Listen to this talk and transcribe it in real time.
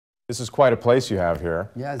This is quite a place you have here.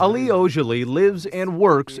 Ali Aujali lives and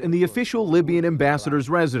works in the official Libyan ambassador's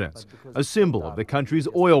residence, a symbol of the country's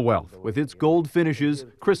oil wealth, with its gold finishes,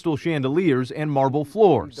 crystal chandeliers, and marble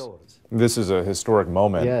floors. This is a historic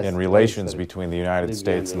moment in relations between the United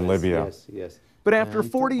States and Libya. But after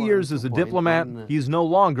 40 years as a diplomat, he's no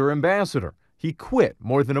longer ambassador. He quit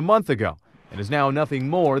more than a month ago and is now nothing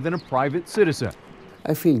more than a private citizen.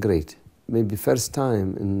 I feel great. Maybe first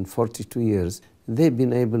time in 42 years, they've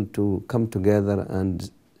been able to come together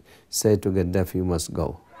and say to Gaddafi, you must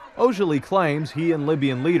go. Aujali claims he and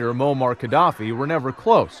Libyan leader Muammar Gaddafi were never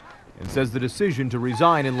close and says the decision to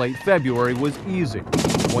resign in late February was easy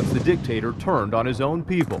once the dictator turned on his own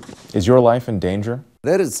people. Is your life in danger?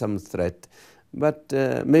 There is some threat, but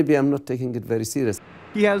maybe I'm not taking it very serious.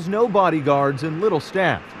 He has no bodyguards and little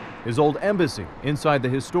staff. His old embassy inside the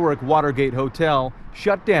historic Watergate Hotel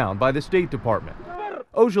shut down by the State Department.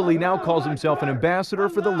 Aujali now calls himself an ambassador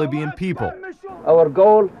for the Libyan people. Our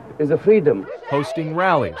goal is a freedom. Hosting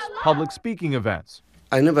rallies, public speaking events.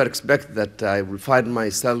 I never expect that I will find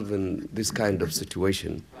myself in this kind of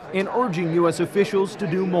situation. And urging U.S. officials to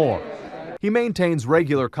do more. He maintains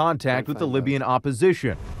regular contact with the Libyan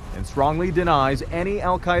opposition and strongly denies any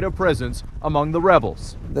al-Qaeda presence among the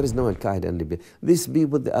rebels. There is no al-Qaeda in Libya. These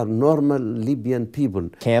people, they are normal Libyan people.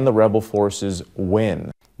 Can the rebel forces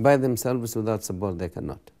win? By themselves, without support, they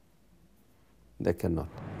cannot. They cannot.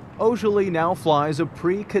 Aujali now flies a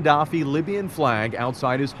pre-Gaddafi Libyan flag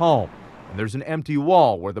outside his home, and there's an empty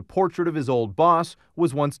wall where the portrait of his old boss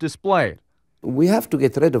was once displayed. We have to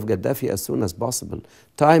get rid of Gaddafi as soon as possible.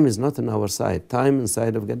 Time is not on our side. Time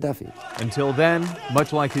inside of Gaddafi. Until then,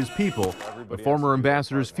 much like his people, the former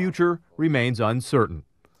ambassador's future remains uncertain.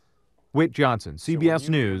 Whit Johnson, CBS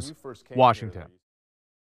News, Washington.